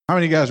How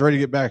many of you guys ready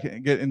to get back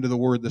and get into the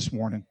Word this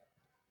morning?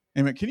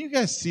 Amen. Can you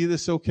guys see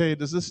this okay?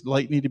 Does this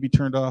light need to be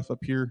turned off up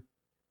here?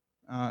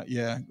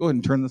 Yeah, go ahead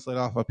and turn this light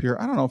off up here.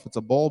 I don't know if it's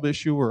a bulb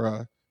issue or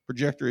a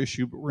projector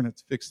issue, but we're going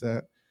to fix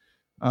that.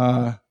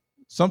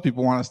 Some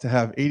people want us to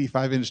have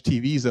 85-inch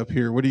TVs up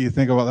here. What do you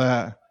think about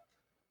that?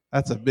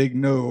 That's a big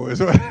no.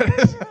 Is what it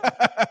is.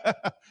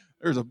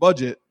 There's a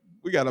budget.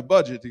 We got a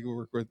budget to go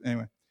work with.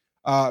 Anyway,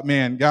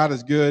 man, God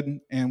is good,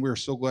 and we're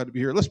so glad to be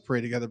here. Let's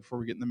pray together before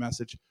we get in the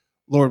message.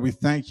 Lord, we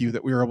thank you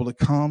that we are able to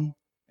come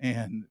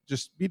and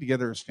just be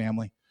together as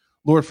family.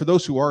 Lord, for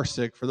those who are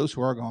sick, for those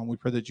who are gone, we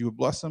pray that you would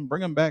bless them,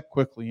 bring them back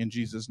quickly in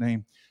Jesus'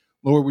 name.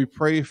 Lord, we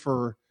pray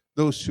for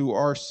those who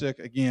are sick,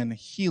 again,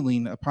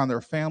 healing upon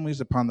their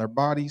families, upon their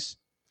bodies.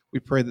 We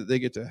pray that they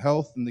get to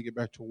health and they get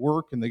back to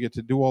work and they get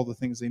to do all the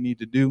things they need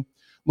to do.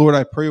 Lord,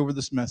 I pray over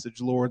this message,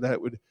 Lord, that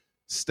it would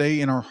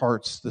stay in our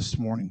hearts this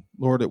morning.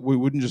 Lord, that we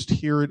wouldn't just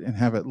hear it and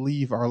have it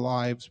leave our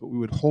lives, but we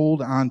would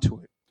hold on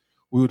to it.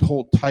 We would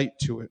hold tight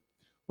to it.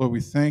 Lord,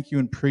 we thank you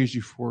and praise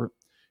you for it.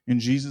 In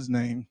Jesus'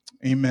 name,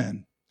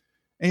 amen.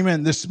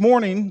 Amen. This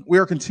morning, we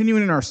are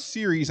continuing in our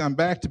series on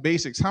Back to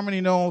Basics. How many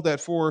know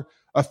that for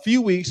a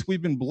few weeks,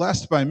 we've been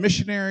blessed by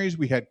missionaries?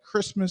 We had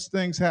Christmas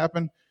things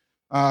happen.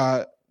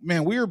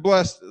 Man, we were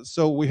blessed.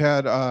 So we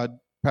had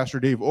Pastor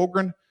Dave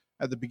Ogren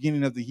at the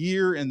beginning of the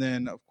year. And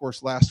then, of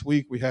course, last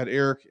week, we had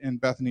Eric and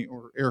Bethany,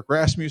 or Eric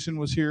Rasmussen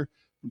was here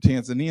from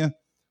Tanzania.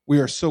 We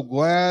are so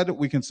glad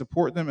we can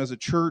support them as a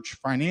church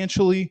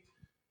financially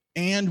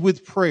and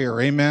with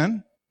prayer.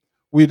 Amen.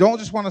 We don't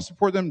just want to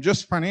support them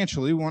just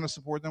financially. We want to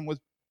support them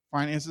with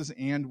finances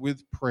and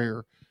with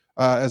prayer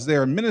as they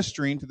are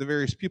ministering to the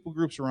various people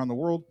groups around the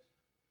world.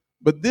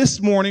 But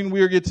this morning, we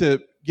are going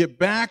to get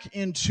back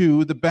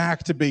into the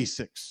back to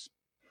basics.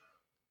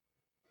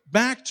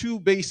 Back to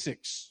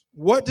basics.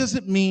 What does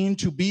it mean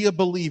to be a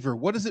believer?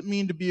 What does it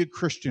mean to be a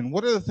Christian?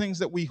 What are the things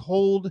that we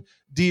hold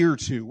dear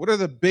to? What are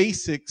the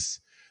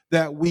basics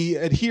that we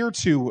adhere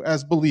to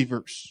as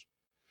believers?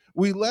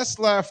 We last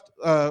left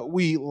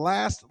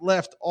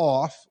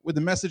off with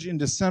the message in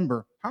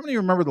December. How many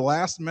remember the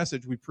last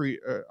message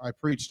I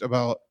preached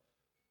about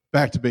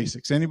back to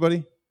basics?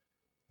 Anybody?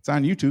 It's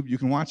on YouTube. You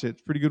can watch it.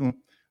 It's a pretty good one.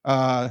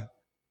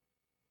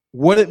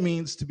 What it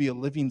means to be a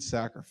living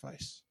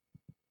sacrifice.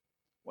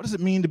 What does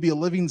it mean to be a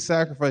living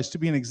sacrifice? To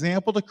be an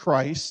example to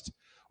Christ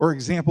or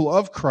example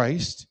of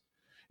Christ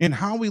in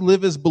how we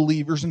live as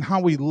believers and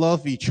how we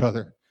love each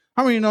other.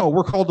 How many know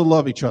we're called to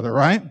love each other,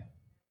 right?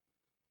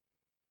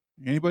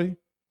 Anybody?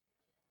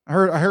 I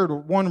heard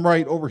one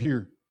right over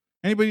here.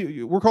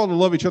 Anybody? We're called to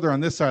love each other on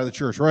this side of the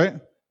church, right?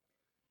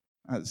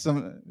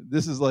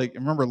 This is like,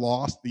 remember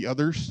Lost, the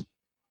others?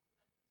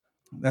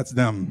 That's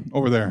them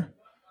over there.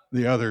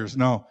 The others.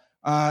 No.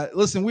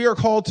 Listen, we are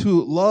called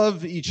to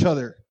love each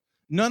other.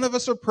 None of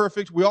us are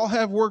perfect. We all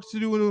have work to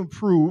do and to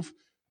improve,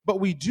 but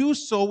we do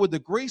so with the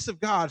grace of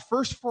God,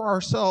 first for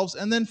ourselves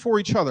and then for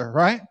each other,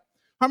 right?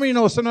 How many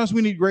know sometimes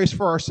we need grace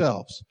for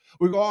ourselves?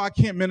 We go, I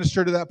can't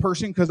minister to that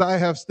person because I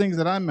have things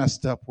that I'm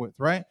messed up with,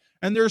 right?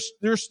 And there's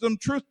some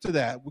truth to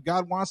that.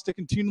 God wants to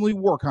continually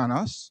work on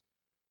us.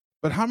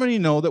 But how many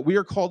know that we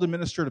are called to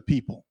minister to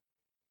people?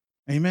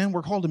 Amen?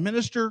 We're called to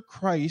minister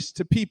Christ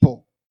to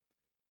people.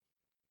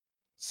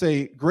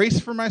 Say, grace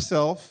for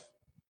myself,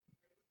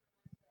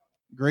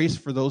 grace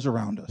for those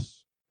around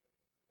us.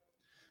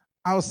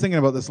 I was thinking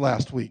about this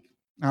last week.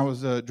 I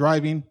was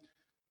driving.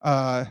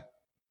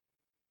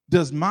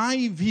 Does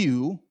my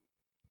view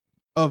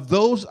of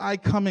those I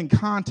come in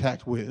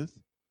contact with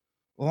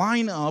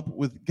line up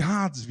with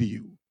God's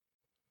view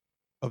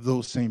of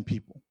those same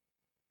people?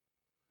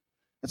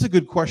 That's a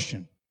good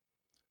question.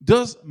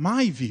 Does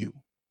my view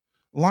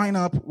line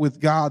up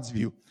with God's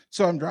view?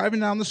 So I'm driving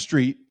down the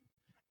street,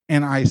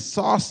 and I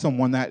saw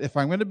someone that, if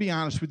I'm going to be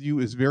honest with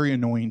you, is very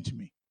annoying to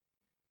me.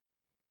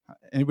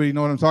 Anybody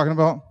know what I'm talking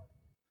about?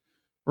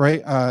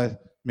 Right?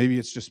 Maybe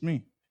it's just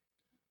me.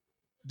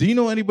 Do you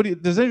know anybody?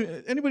 Does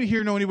anybody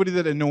here know anybody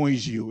that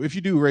annoys you? If you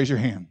do, raise your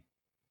hand.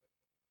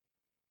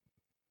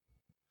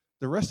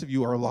 The rest of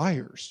you are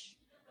liars,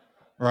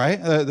 right?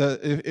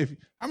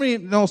 How many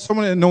know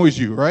someone that annoys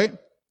you, right?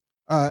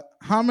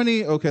 How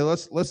many? Okay,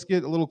 let's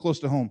get a little close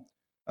to home.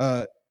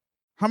 How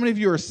many of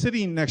you are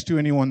sitting next to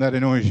anyone that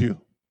annoys you?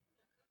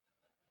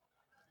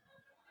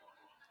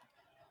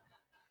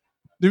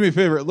 Do me a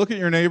favor. Look at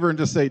your neighbor and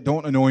just say,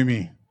 "Don't annoy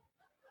me."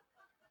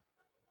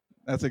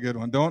 That's a good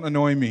one. Don't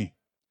annoy me.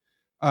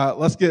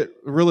 Let's get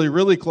really,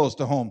 really close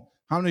to home.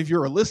 How many of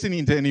you are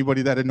listening to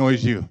anybody that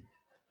annoys you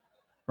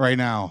right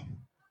now?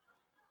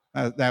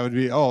 That would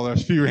be,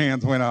 there's a few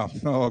hands went up.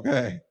 Oh,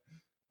 okay.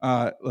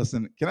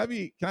 Listen, can I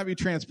be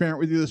transparent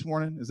with you this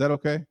morning? Is that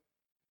okay?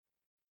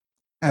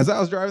 As I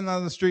was driving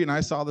down the street and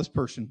I saw this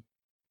person,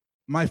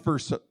 my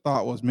first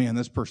thought was, man,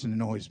 this person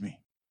annoys me.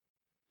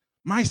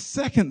 My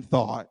second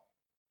thought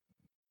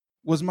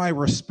was my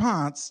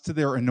response to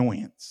their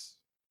annoyance.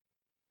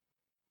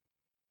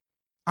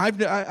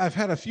 I've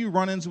had a few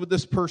run-ins with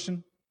this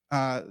person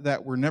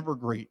that were never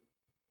great,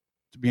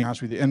 to be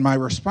honest with you. And my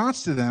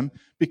response to them,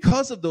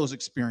 because of those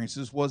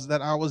experiences, was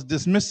that I was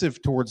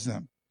dismissive towards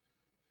them.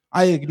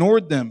 I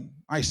ignored them.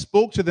 I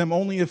spoke to them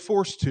only if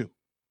forced to.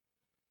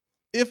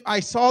 If I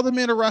saw them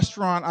in a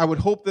restaurant, I would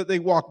hope that they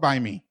walk by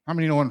me. How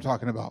many know what I'm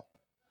talking about?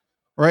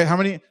 Right? How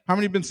many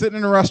have been sitting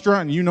in a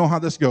restaurant and you know how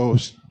this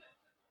goes?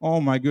 Oh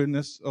my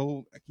goodness.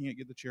 Oh, I can't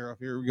get the chair off.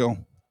 Here we go.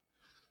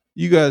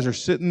 You guys are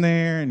sitting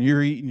there and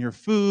you're eating your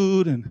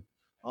food and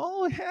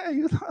oh yeah,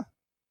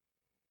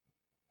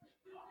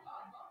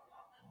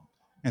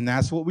 and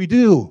that's what we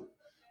do.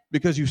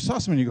 Because you saw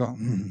someone, you go,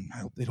 I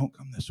hope they don't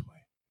come this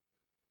way.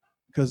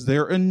 Because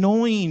they're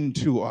annoying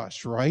to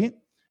us, right?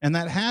 And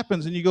that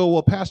happens, and you go,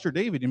 well, Pastor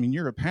David, I mean,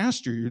 you're a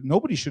pastor.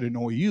 Nobody should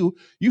annoy you.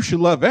 You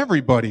should love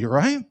everybody,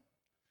 right?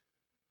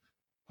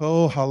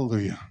 Oh,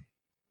 hallelujah.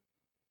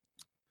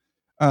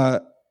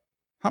 How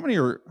many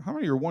are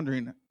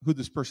wondering who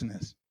this person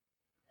is?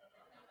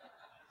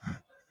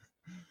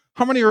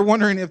 How many are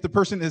wondering if the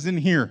person is in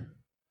here?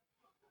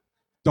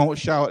 Don't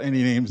shout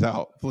any names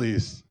out,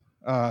 please.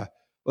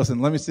 Listen,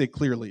 let me say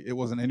clearly, it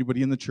wasn't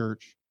anybody in the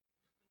church.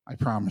 I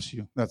promise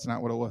you, that's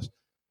not what it was.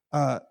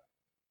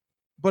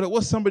 But it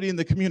was somebody in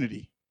the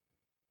community.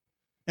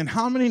 And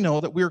how many know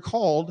that we are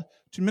called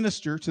to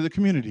minister to the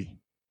community?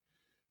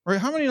 Right?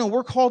 How many know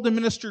we're called to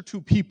minister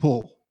to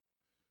people?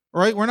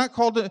 Right? We're not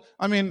called to,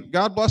 I mean,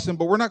 God bless them,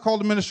 but we're not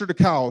called to minister to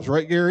cows,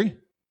 right, Gary?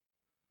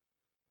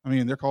 I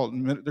mean, they're called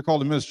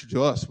to minister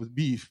to us with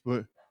beef,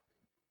 but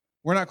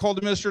we're not called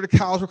to minister to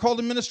cows. We're called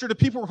to minister to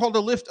people. We're called to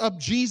lift up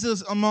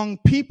Jesus among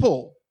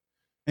people.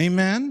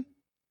 Amen?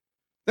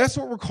 That's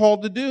what we're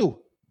called to do.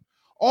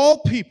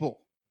 All people.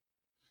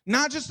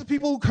 Not just the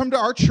people who come to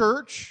our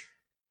church.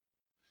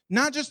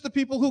 Not just the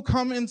people who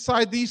come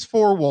inside these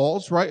four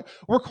walls, right?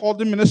 We're called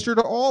to minister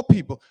to all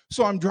people.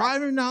 So I'm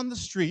driving down the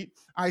street.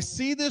 I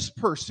see this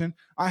person.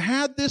 I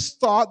had this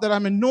thought that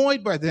I'm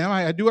annoyed by them.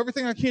 I do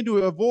everything I can to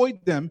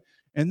avoid them.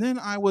 And then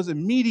I was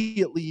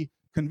immediately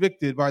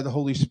convicted by the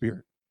Holy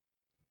Spirit.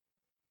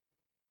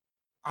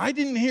 I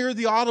didn't hear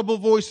the audible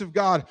voice of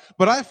God,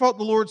 but I felt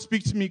the Lord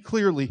speak to me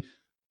clearly.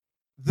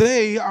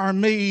 They are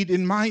made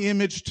in my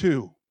image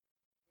too.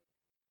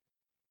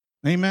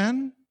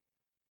 Amen?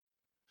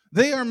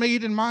 They are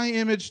made in my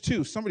image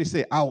too. Somebody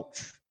say,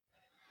 ouch.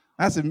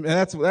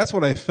 That's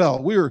what I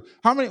felt.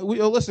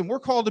 Listen, we're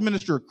called to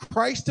minister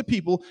Christ to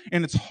people,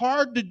 and it's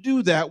hard to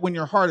do that when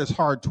your heart is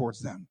hard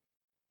towards them.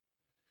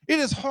 It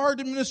is hard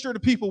to minister to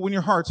people when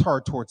your heart's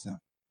hard towards them.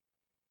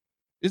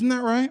 Isn't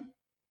that right?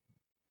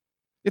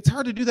 It's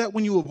hard to do that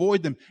when you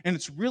avoid them, and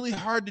it's really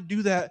hard to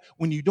do that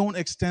when you don't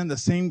extend the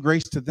same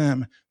grace to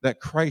them that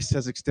Christ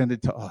has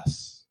extended to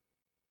us.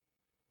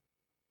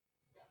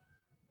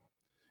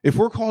 If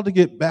we're called to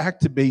get back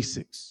to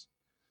basics,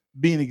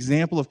 be an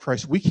example of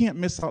Christ, we can't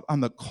miss out on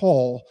the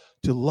call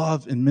to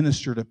love and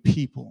minister to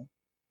people.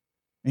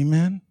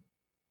 Amen?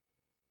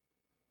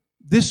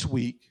 This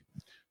week,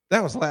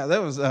 that was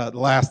the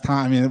last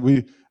time,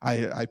 and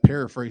I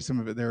paraphrased some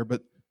of it there,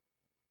 but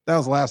that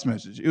was the last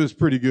message. It was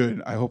pretty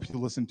good. I hope you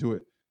listened to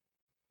it.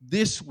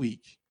 This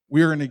week,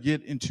 we're going to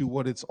get into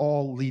what it's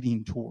all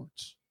leading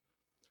towards.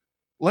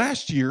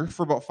 Last year,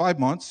 for about 5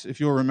 months, if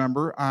you'll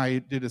remember, I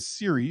did a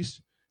series.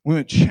 We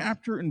went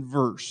chapter and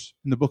verse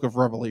in the book of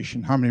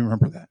Revelation. How many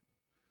remember that?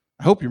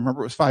 I hope you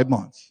remember. It was 5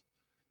 months.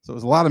 So it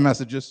was a lot of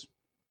messages.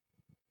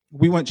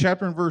 We went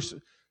chapter and verse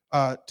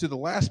to the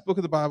last book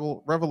of the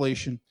Bible,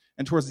 Revelation.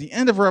 And towards the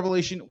end of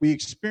Revelation, we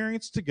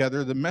experienced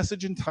together the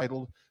message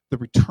entitled, The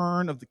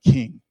Return of the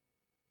King.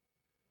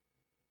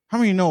 How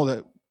many know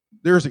that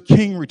there's a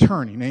king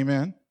returning?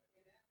 Amen?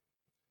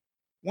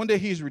 One day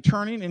he's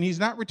returning, and he's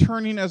not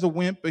returning as a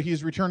wimp, but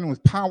he's returning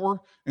with power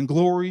and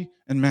glory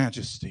and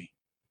majesty.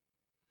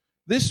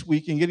 This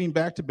week, in getting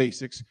back to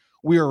basics,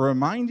 we are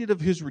reminded of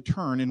his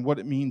return and what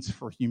it means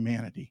for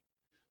humanity.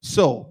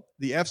 So,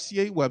 the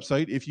FCA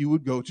website, if you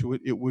would go to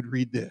it, it would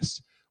read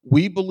this.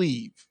 We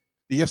believe,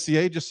 the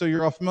FCA, just so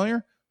you're all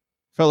familiar,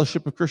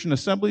 Fellowship of Christian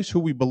Assemblies, who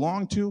we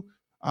belong to,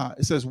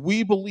 it says,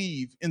 we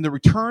believe in the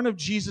return of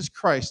Jesus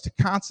Christ to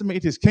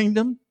consummate his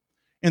kingdom,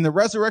 in the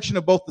resurrection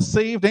of both the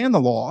saved and the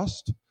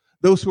lost,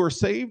 those who are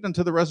saved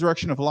unto the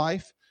resurrection of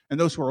life, and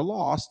those who are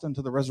lost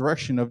unto the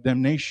resurrection of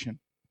damnation.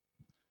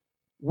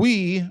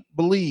 We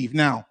believe.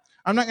 Now,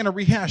 I'm not going to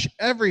rehash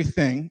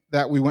everything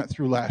that we went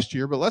through last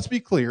year, but let's be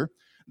clear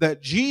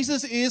that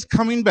Jesus is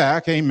coming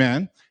back,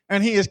 amen,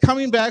 and he is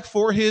coming back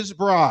for his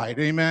bride,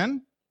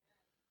 amen.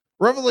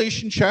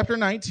 Revelation chapter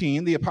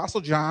 19, the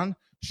Apostle John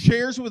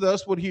shares with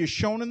us what he has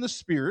shown in the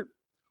Spirit.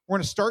 We're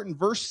going to start in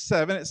verse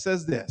 7. It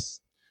says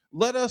this,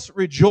 let us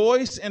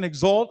rejoice and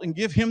exult and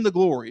give him the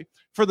glory,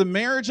 for the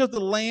marriage of the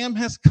Lamb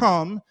has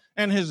come,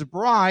 and his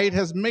bride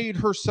has made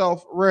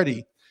herself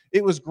ready.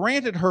 It was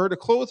granted her to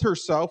clothe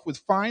herself with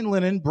fine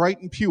linen,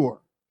 bright and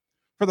pure.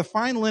 For the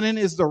fine linen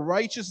is the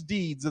righteous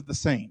deeds of the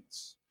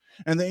saints.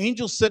 And the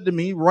angel said to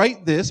me,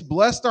 write this,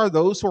 blessed are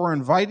those who are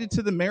invited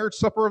to the marriage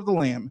supper of the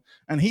Lamb.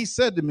 And he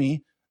said to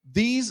me,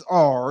 these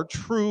are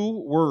true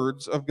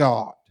words of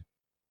God.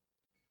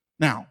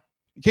 Now,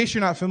 in case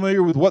you're not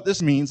familiar with what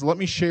this means, let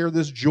me share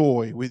this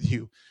joy with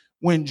you.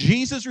 When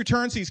Jesus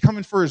returns, he's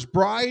coming for his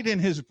bride,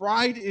 and his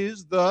bride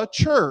is the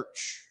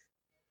church.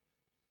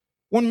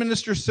 One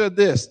minister said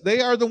this: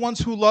 they are the ones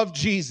who love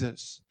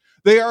Jesus.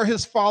 They are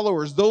his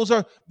followers.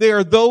 They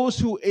are those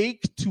who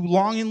ache to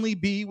longingly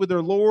be with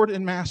their Lord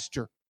and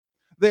Master.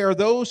 They are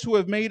those who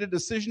have made a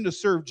decision to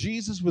serve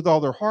Jesus with all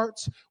their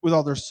hearts, with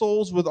all their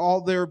souls, with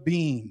all their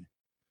being.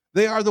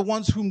 They are the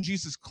ones whom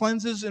Jesus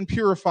cleanses and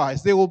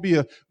purifies. They will be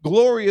a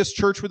glorious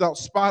church without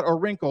spot or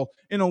wrinkle.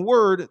 In a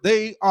word,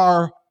 they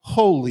are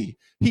holy.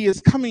 He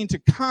is coming to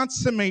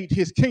consummate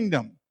his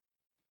kingdom.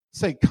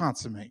 Say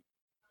consummate.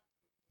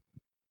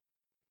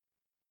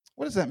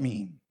 What does that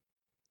mean?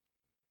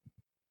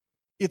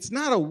 It's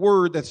not a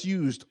word that's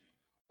used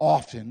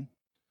often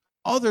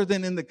other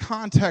than in the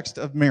context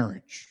of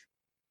marriage.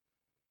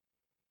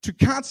 To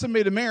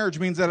consummate a marriage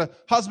means that a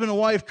husband and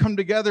wife come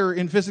together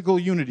in physical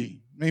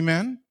unity.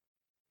 Amen?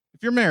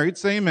 If you're married,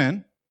 say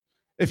amen.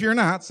 If you're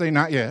not, say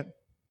not yet.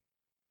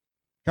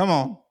 Come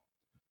on.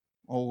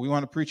 Oh, we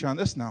want to preach on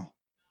this now.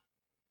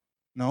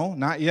 No,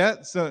 not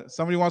yet. So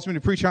somebody wants me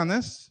to preach on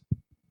this?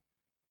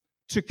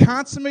 To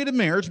consummate a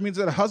marriage means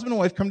that a husband and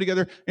wife come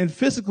together in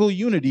physical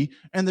unity,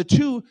 and the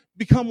two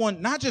become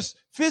one, not just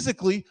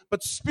physically,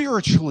 but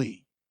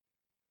spiritually.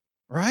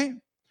 Right?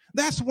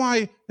 That's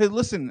why, hey,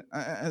 listen,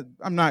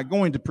 I'm not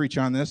going to preach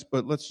on this,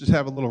 but let's just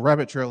have a little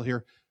rabbit trail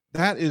here.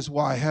 That is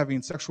why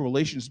having sexual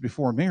relations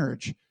before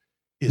marriage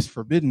is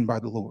forbidden by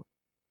the Lord.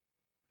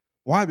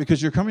 Why?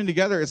 Because you're coming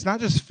together. It's not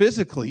just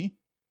physically,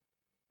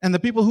 and the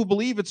people who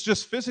believe it's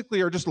just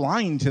physically are just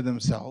lying to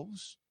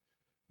themselves.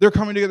 They're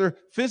coming together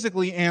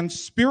physically and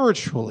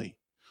spiritually.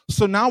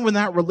 So now when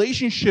that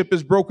relationship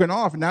is broken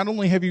off, not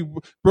only have you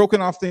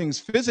broken off things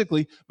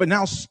physically, but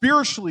now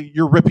spiritually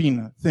you're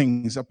ripping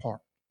things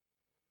apart.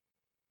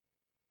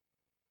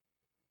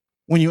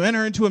 When you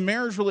enter into a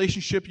marriage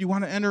relationship, you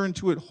want to enter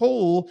into it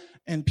whole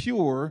and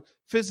pure,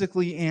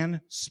 physically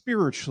and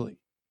spiritually.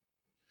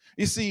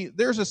 You see,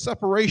 there's a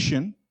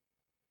separation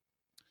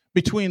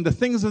between the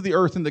things of the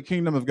earth and the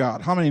kingdom of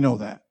God. How many know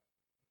that?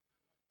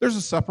 There's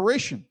a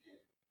separation.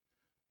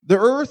 The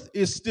earth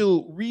is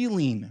still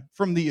reeling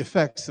from the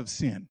effects of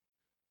sin.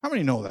 How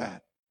many know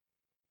that?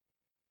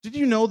 Did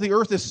you know the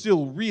earth is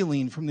still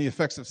reeling from the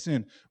effects of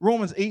sin?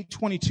 Romans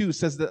 8:22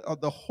 says that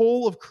the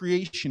whole of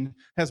creation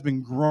has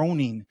been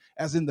groaning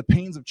as in the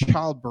pains of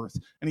childbirth.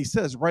 And he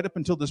says right up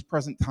until this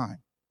present time.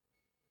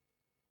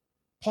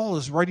 Paul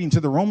is writing to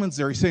the Romans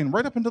there. He's saying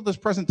right up until this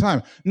present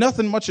time,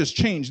 nothing much has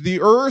changed.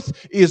 The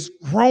earth is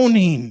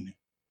groaning.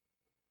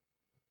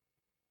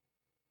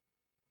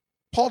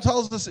 Paul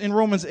tells us in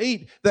Romans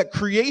 8 that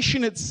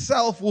creation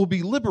itself will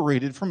be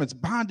liberated from its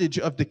bondage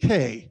of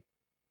decay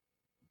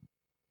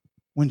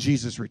when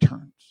Jesus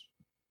returns.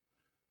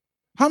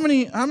 How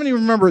many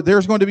remember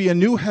there's going to be a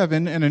new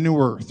heaven and a new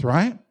earth,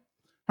 right?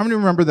 How many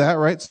remember that,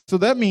 right? So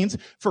that means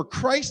for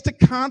Christ to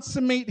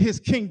consummate his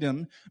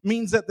kingdom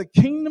means that the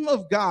kingdom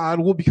of God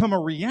will become a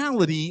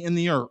reality in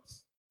the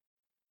earth.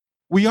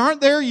 We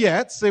aren't there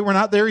yet. Say we're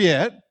not there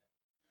yet,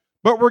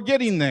 but we're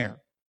getting there.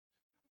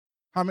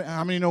 How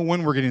many know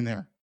when we're getting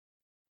there?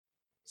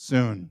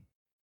 Soon.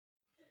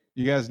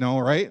 You guys know,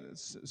 right?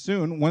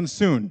 Soon. When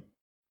soon?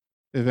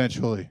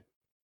 Eventually.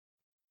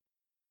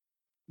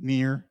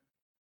 Near.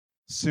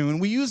 Soon.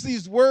 We use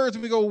these words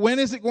and we go, when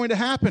is it going to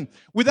happen?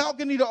 Without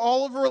getting into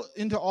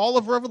all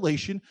of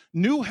Revelation,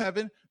 new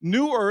heaven,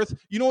 new earth.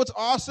 You know what's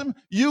awesome?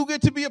 You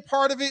get to be a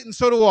part of it, and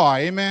so do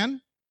I.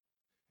 Amen?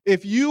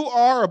 If you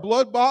are a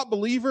blood-bought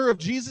believer of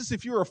Jesus,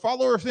 if you are a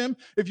follower of him,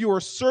 if you are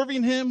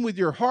serving him with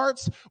your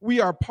hearts, we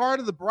are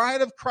part of the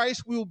bride of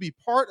Christ. We will be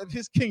part of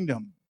his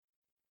kingdom.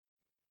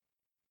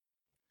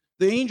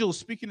 The angel is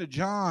speaking to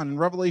John in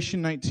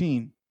Revelation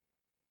 19.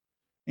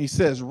 He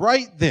says,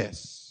 write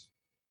this.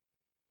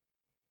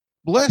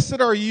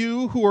 Blessed are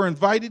you who are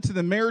invited to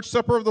the marriage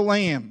supper of the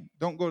Lamb.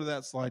 Don't go to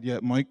that slide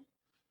yet, Mike.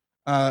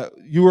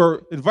 You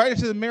are invited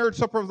to the marriage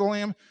supper of the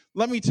Lamb.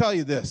 Let me tell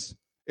you this.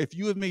 If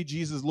you have made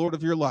Jesus Lord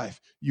of your life,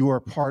 you are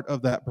part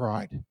of that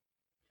bride.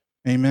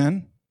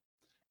 Amen?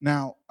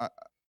 Now,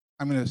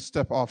 I'm going to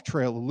step off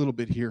trail a little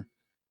bit here.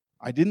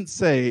 I didn't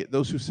say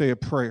those who say a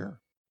prayer.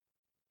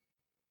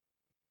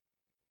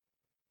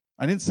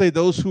 I didn't say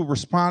those who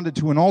responded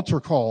to an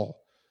altar call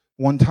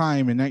one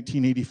time in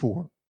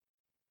 1984.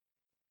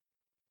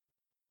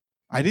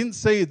 I didn't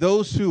say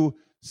those who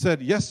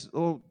said, yes,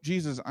 oh,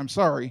 Jesus, I'm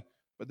sorry,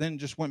 but then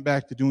just went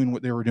back to doing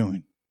what they were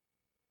doing.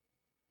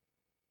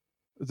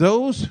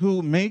 Those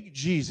who make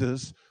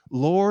Jesus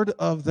Lord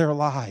of their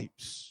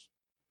lives.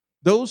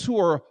 Those who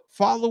are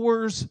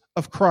followers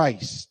of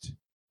Christ.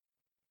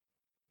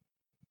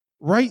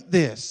 Write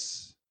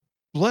this.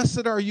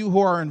 Blessed are you who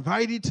are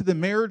invited to the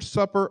marriage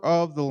supper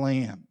of the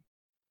Lamb.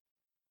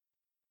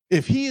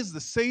 If he is the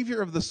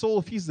Savior of the soul,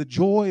 if he's the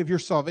joy of your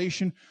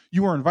salvation,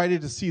 you are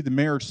invited to see the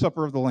marriage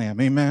supper of the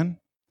Lamb. Amen?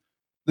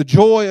 The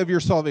joy of your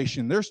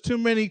salvation. There's too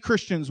many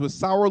Christians with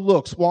sour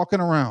looks walking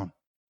around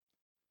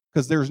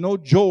because there's no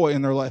joy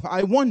in their life.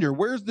 I wonder,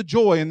 where's the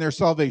joy in their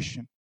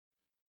salvation?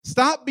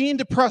 Stop being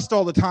depressed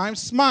all the time.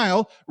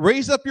 Smile,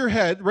 raise up your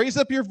head, raise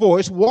up your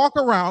voice, walk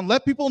around,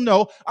 let people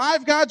know,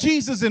 I've got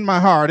Jesus in my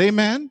heart.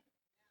 Amen?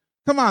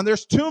 Come on,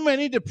 there's too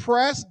many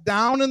depressed,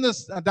 down in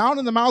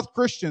the mouth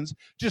Christians,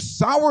 just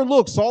sour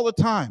looks all the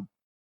time.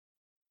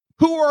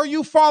 Who are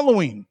you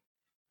following?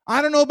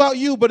 I don't know about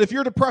you, but if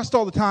you're depressed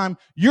all the time,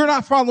 you're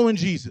not following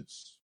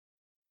Jesus.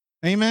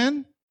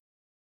 Amen?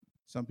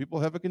 Some people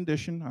have a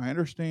condition. I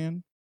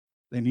understand.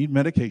 They need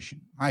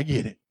medication. I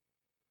get it.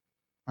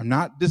 I'm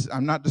not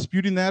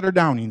disputing that or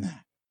downing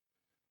that.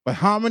 But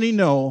how many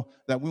know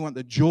that we want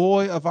the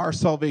joy of our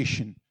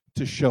salvation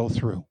to show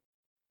through?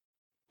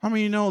 How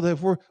many know that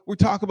if we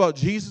talk about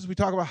Jesus, we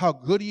talk about how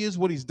good he is,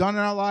 what he's done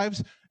in our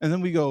lives, and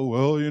then we go,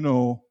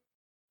 well,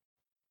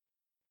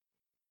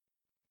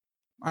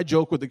 I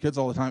joke with the kids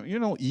all the time. You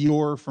know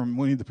Eeyore from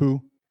Winnie the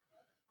Pooh?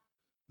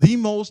 The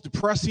most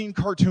depressing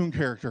cartoon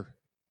character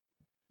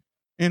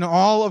in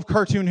all of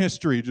cartoon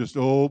history. Just,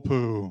 oh,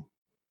 Pooh,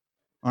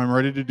 I'm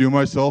ready to do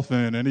myself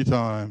in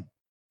anytime.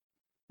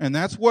 And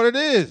that's what it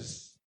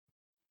is.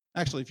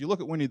 Actually, if you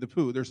look at Winnie the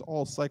Pooh, there's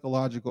all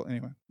psychological.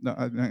 Anyway, no,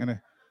 I'm not going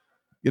to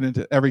get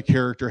into every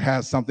character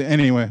has something.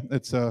 Anyway,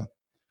 it's a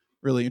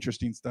really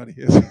interesting study.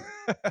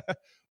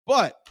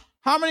 But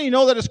how many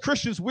know that as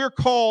Christians, we're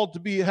called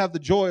to have the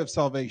joy of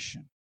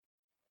salvation?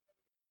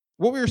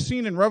 What we are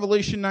seeing in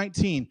Revelation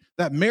 19,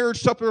 that marriage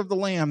supper of the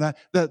Lamb, that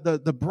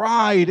the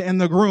bride and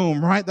the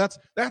groom, right? That's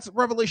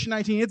Revelation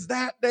 19. It's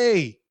that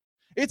day.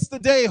 It's the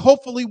day,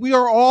 hopefully, we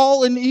are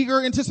all in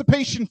eager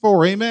anticipation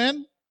for.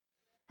 Amen?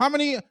 How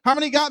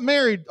many got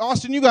married?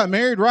 Austin, you got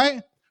married,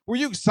 right? Were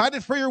you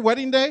excited for your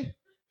wedding day?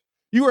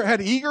 You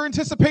had eager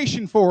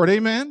anticipation for it.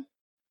 Amen?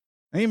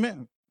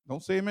 Amen.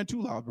 Don't say amen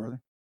too loud, brother.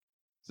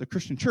 It's a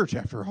Christian church,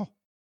 after all.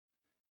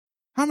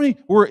 How many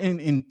were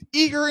in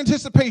eager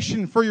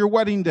anticipation for your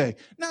wedding day?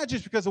 Not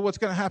just because of what's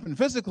going to happen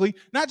physically,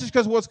 not just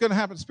because of what's going to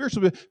happen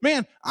spiritually, but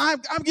man,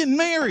 I'm getting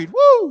married.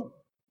 Woo!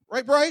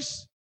 Right,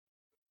 Bryce?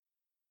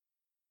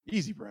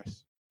 Easy,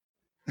 Bryce.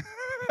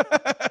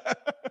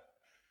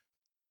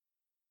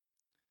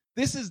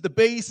 This is the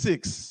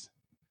basics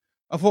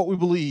of what we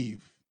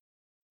believe.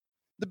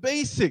 The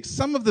basics.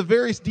 Some of the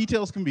various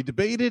details can be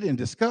debated and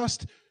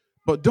discussed,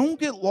 but don't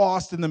get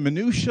lost in the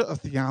minutia of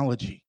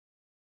theology.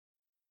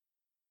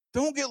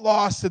 Don't get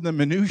lost in the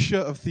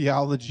minutia of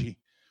theology.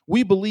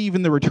 We believe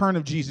in the return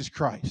of Jesus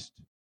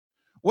Christ.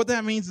 What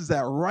that means is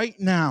that right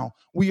now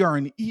we are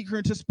in eager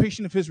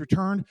anticipation of his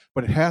return,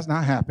 but it has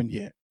not happened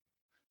yet.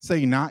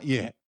 Say not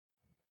yet.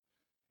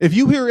 If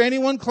you hear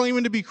anyone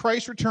claiming to be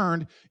Christ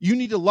returned, you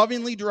need to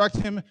lovingly direct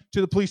him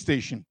to the police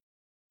station.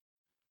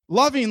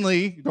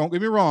 Lovingly, don't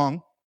get me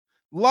wrong,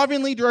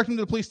 lovingly direct him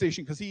to the police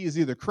station because he is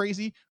either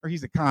crazy or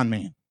he's a con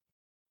man.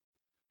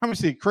 How many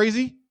say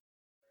crazy?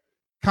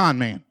 Con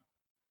man.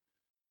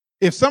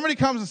 If somebody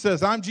comes and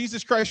says, I'm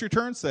Jesus Christ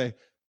returned, say,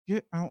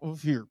 get out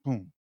of here.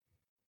 Boom.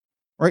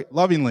 Right?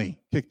 Lovingly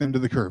kick them to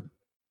the curb.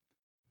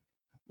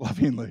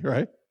 Lovingly,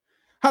 right?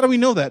 How do we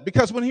know that?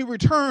 Because when he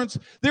returns,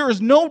 there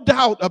is no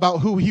doubt about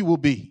who he will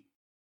be.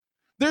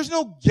 There's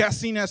no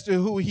guessing as to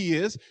who he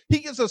is. He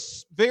gives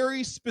us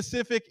very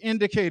specific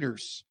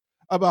indicators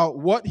about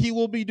what he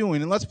will be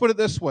doing. And let's put it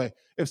this way.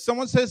 If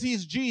someone says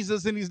he's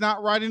Jesus and he's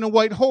not riding a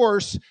white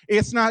horse,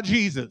 it's not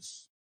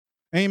Jesus.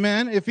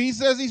 Amen. If he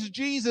says he's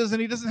Jesus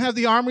and he doesn't have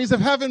the armies of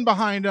heaven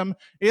behind him,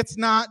 it's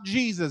not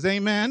Jesus.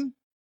 Amen.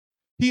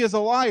 He is a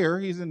liar.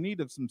 He's in need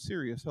of some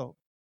serious help.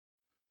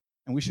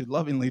 And we should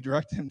lovingly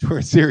direct him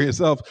towards serious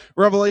help.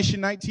 Revelation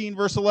 19,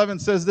 verse 11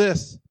 says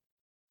this.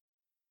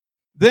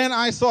 Then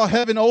I saw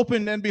heaven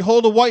opened, and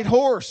behold, a white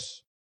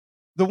horse.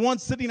 The one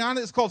sitting on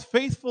it is called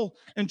Faithful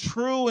and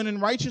True, and in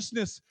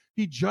righteousness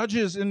he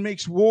judges and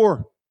makes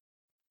war.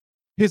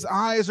 His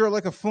eyes are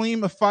like a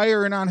flame of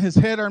fire, and on his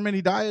head are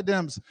many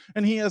diadems.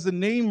 And he has a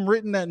name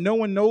written that no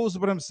one knows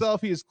but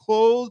himself. He is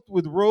clothed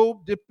with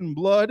robe dipped in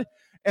blood,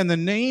 and the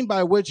name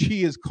by which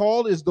he is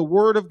called is the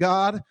Word of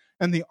God.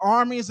 And the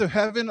armies of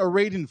heaven,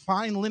 arrayed in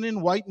fine linen,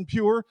 white and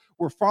pure,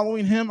 were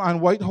following him on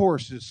white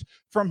horses.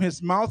 From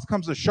his mouth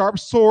comes a sharp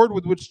sword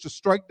with which to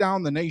strike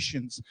down the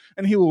nations,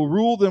 and he will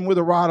rule them with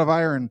a rod of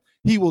iron.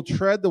 He will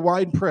tread the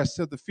winepress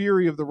of the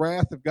fury of the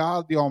wrath of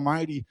God the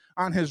Almighty.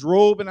 On his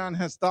robe and on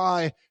his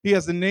thigh, he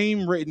has a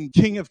name written,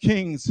 King of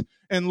Kings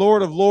and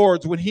Lord of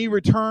Lords. When he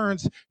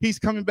returns, he's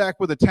coming back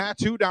with a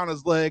tattoo down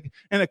his leg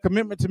and a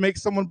commitment to make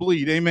someone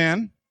bleed.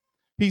 Amen.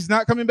 He's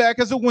not coming back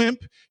as a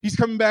wimp. He's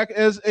coming back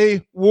as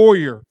a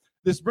warrior.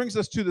 This brings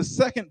us to the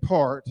second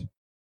part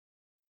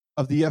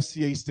of the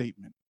FCA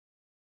statement.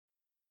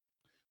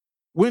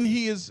 When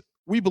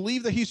we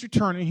believe that he's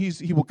returning,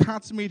 he will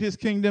consummate his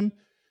kingdom.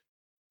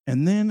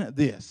 And then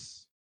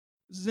this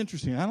is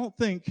interesting. I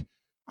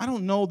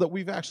don't know that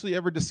we've actually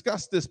ever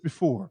discussed this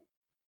before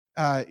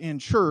in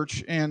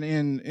church and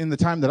in the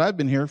time that I've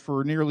been here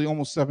for nearly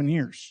almost 7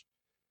 years.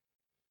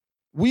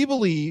 We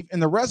believe in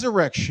the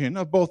resurrection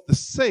of both the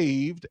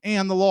saved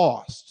and the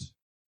lost.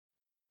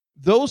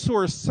 Those who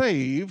are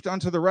saved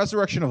unto the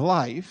resurrection of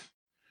life,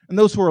 and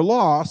those who are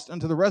lost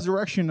unto the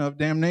resurrection of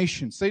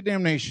damnation. Say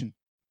damnation.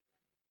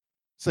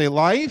 Say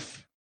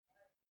life,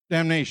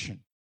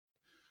 damnation.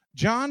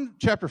 John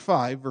chapter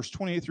 5, verse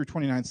 28 through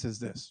 29 says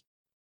this.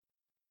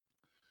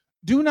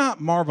 Do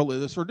not marvel at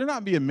this, or do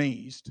not be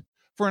amazed,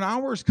 For an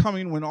hour is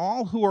coming when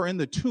all who are in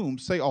the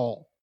tombs, say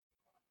all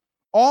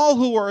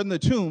who are in the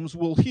tombs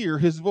will hear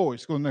his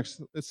voice. Go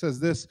next. It says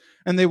this,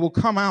 and they will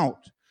come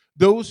out.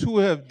 Those who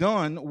have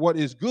done what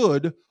is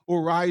good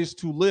will rise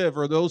to live,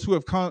 or those who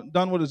have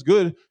done what is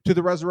good to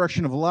the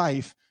resurrection of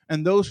life,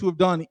 and those who have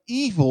done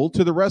evil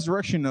to the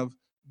resurrection of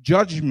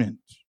judgment.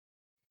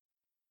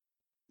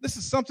 This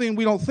is something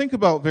we don't think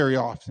about very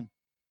often.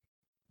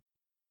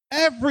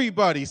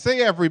 Everybody,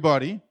 say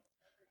everybody,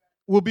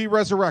 will be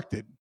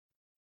resurrected.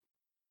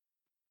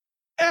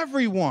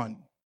 Everyone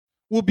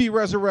will be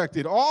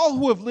resurrected. All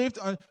who have lived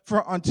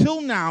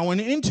until now and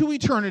into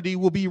eternity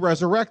will be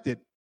resurrected.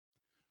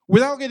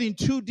 Without getting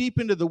too deep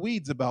into the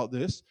weeds about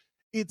this,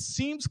 it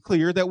seems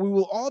clear that we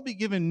will all be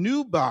given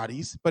new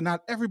bodies, but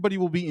not everybody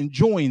will be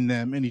enjoying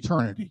them in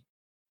eternity.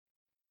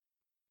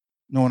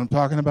 Know what I'm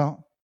talking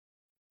about?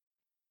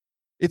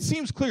 It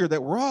seems clear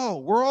that we're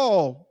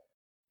all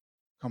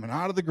coming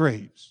out of the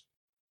graves.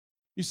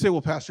 You say,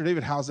 well, Pastor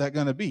David, how's that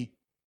going to be?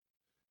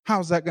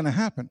 How's that going to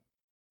happen?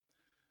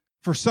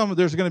 For some,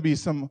 there's going to be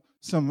some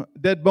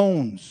dead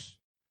bones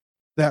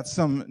that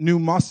some new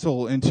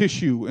muscle and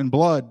tissue and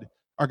blood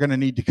are going to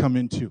need to come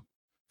into.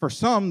 For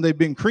some, they've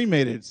been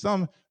cremated.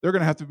 Some, they're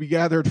going to have to be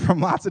gathered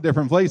from lots of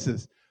different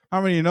places.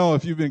 How many of you know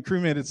if you've been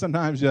cremated,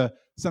 sometimes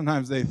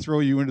they throw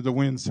you into the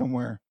wind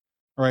somewhere,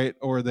 right?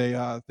 Or they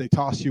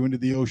toss you into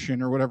the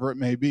ocean or whatever it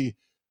may be.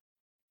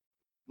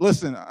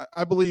 Listen,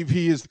 I believe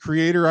he is the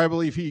creator. I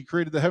believe he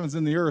created the heavens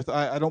and the earth.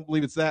 I don't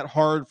believe it's that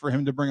hard for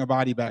him to bring a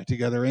body back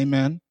together.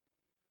 Amen?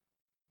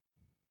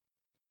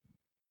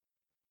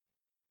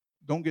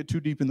 Don't get too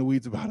deep in the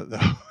weeds about it, though.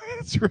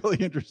 It's really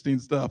interesting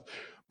stuff.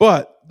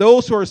 But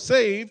those who are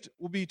saved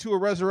will be to a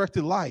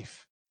resurrected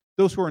life.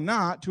 Those who are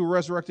not, to a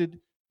resurrected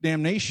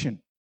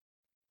damnation.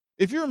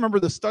 If you remember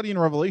the study in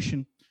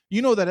Revelation,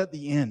 you know that at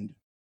the end,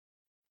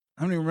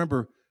 how many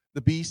remember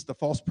the beast, the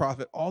false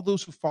prophet, all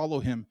those who follow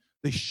him,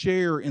 they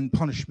share in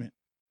punishment.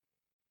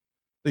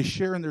 They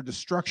share in their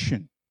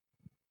destruction.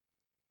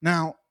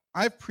 Now,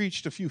 I've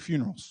preached a few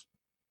funerals.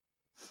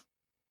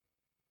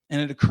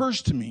 And it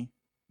occurs to me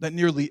that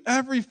nearly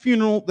every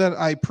funeral that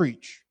I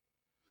preach,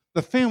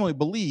 the family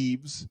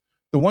believes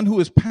the one who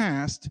has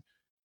passed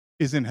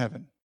is in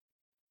heaven.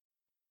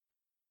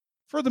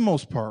 For the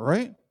most part,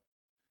 right?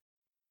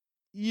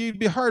 You'd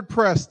be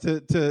hard-pressed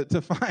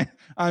to find,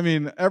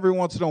 every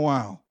once in a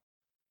while,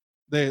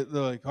 they're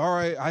like, all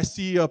right, I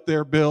see you up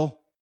there, Bill.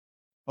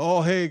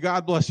 Oh, hey,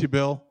 God bless you,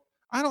 Bill.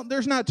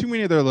 There's not too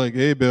many that are like,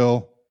 hey,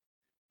 Bill.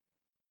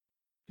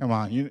 Come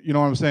on, you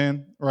know what I'm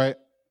saying, right?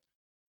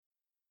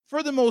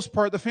 For the most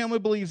part, the family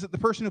believes that the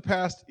person who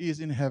passed is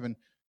in heaven.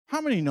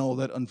 How many know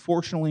that,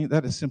 unfortunately,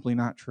 that is simply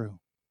not true?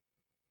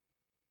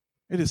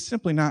 It is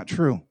simply not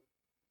true.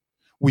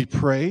 We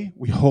pray,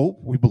 we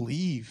hope, we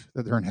believe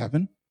that they're in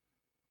heaven.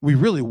 We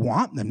really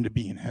want them to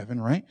be in heaven,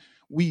 right?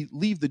 We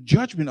leave the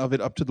judgment of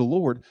it up to the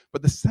Lord.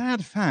 But the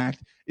sad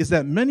fact is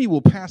that many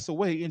will pass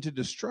away into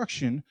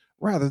destruction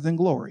rather than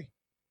glory.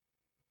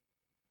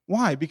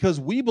 Why? Because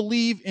we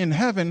believe in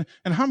heaven,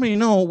 and how many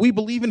know we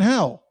believe in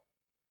hell?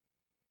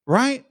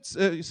 Right?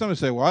 Some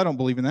say, well, I don't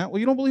believe in that. Well,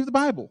 you don't believe the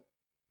Bible.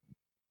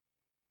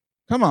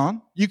 Come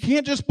on. You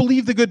can't just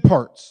believe the good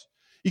parts.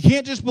 You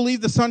can't just believe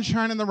the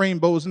sunshine and the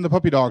rainbows and the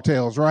puppy dog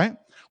tails, right?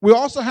 We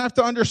also have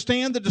to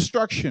understand the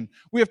destruction.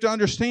 We have to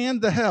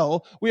understand the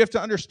hell. We have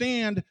to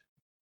understand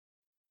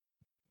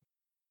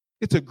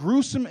it's a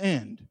gruesome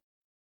end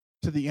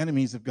to the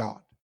enemies of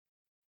God.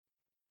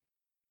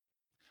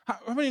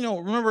 How many know,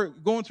 remember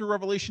going through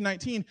Revelation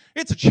 19,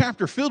 it's a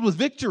chapter filled with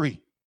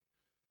victory.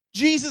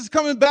 Jesus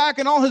coming back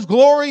in all his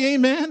glory,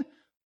 amen?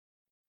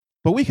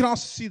 But we can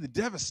also see the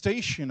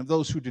devastation of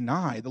those who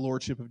deny the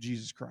lordship of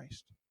Jesus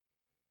Christ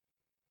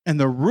and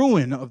the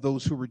ruin of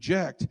those who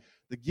reject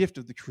the gift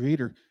of the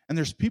Creator. And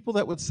there's people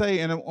that would say,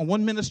 and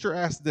one minister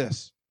asked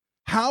this,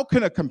 how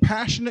can a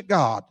compassionate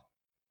God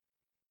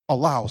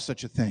allow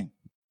such a thing?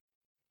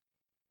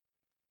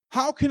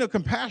 How can a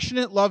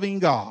compassionate, loving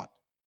God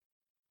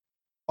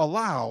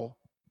allow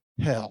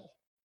hell?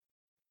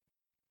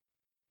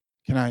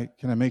 Can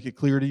I make it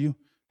clear to you?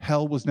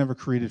 Hell was never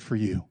created for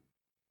you.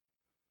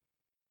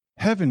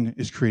 Heaven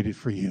is created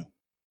for you.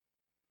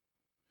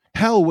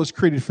 Hell was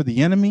created for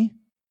the enemy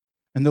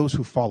and those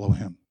who follow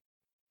him.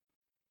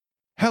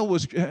 Hell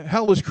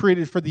was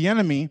created for the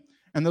enemy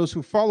and those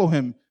who follow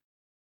him.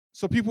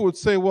 So people would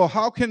say, well,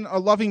 how can a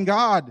loving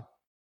God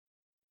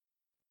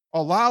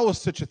allow us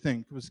such a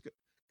thing? Because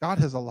God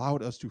has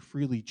allowed us to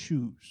freely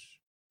choose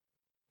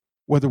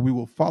whether we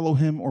will follow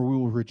him or we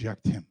will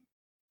reject him.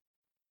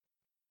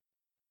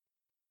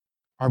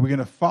 Are we going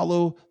to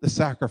follow the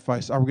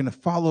sacrifice? Are we going to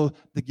follow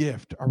the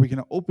gift? Are we going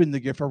to open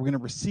the gift? Are we going to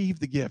receive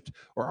the gift?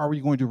 Or are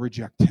we going to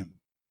reject him?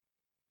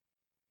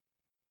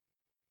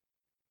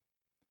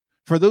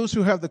 For those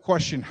who have the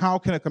question, how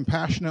can a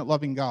compassionate,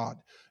 loving God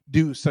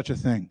do such a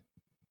thing?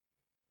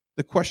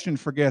 The question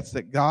forgets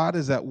that God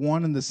is at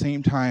one and the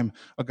same time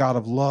a God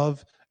of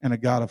love and a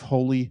God of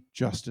holy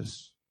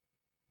justice.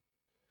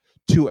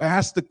 To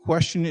ask the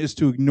question is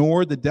to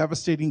ignore the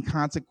devastating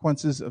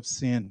consequences of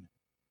sin.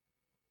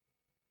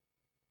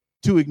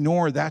 to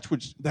ignore that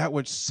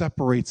which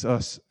separates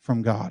us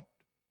from God.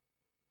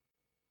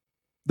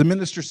 The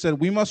minister said,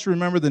 we must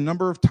remember the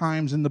number of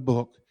times in the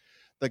book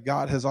that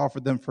God has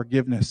offered them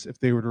forgiveness if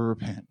they were to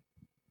repent.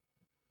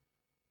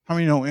 How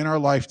many know in our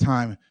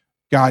lifetime,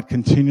 God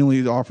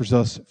continually offers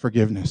us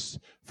forgiveness,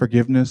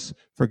 forgiveness,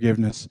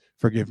 forgiveness,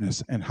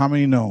 forgiveness. And how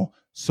many know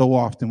so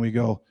often we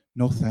go,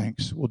 no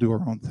thanks, we'll do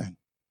our own thing.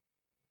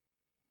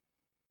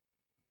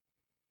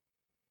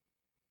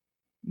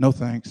 No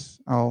thanks,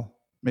 I'll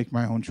make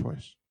my own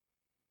choice.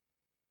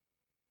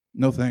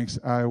 No thanks,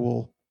 I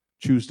will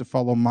choose to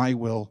follow my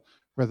will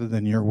rather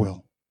than your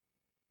will.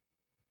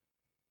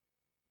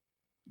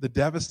 The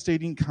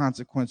devastating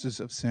consequences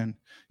of sin.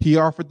 He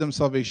offered them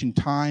salvation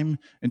time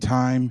and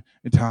time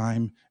and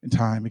time and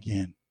time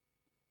again.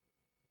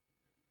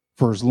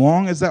 For as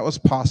long as that was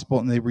possible,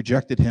 and they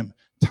rejected him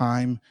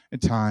time and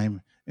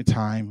time and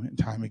time and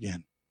time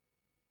again.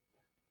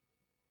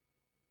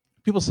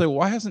 People say, well,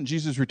 why hasn't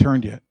Jesus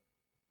returned yet?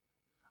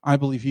 I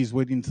believe he's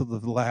waiting until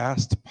the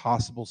last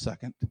possible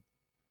second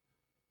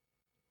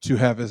to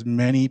have as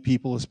many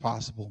people as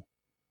possible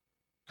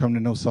come to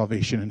know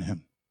salvation in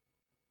him.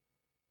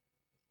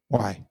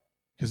 Why?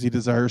 Because he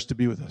desires to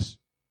be with us.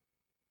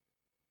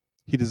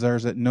 He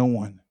desires that no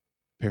one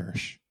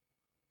perish,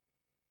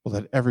 but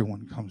that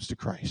everyone comes to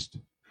Christ.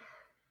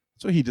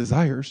 That's what he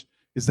desires.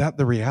 Is that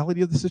the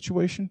reality of the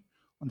situation?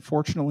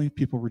 Unfortunately,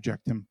 people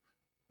reject him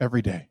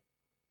every day.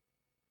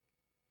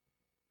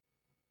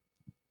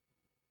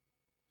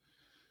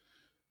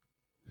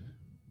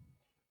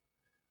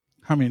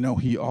 How many know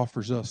he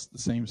offers us the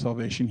same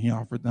salvation he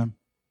offered them?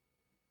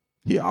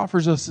 He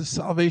offers us this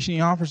salvation.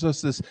 He offers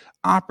us this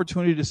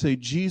opportunity to say,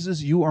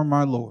 Jesus, you are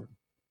my Lord.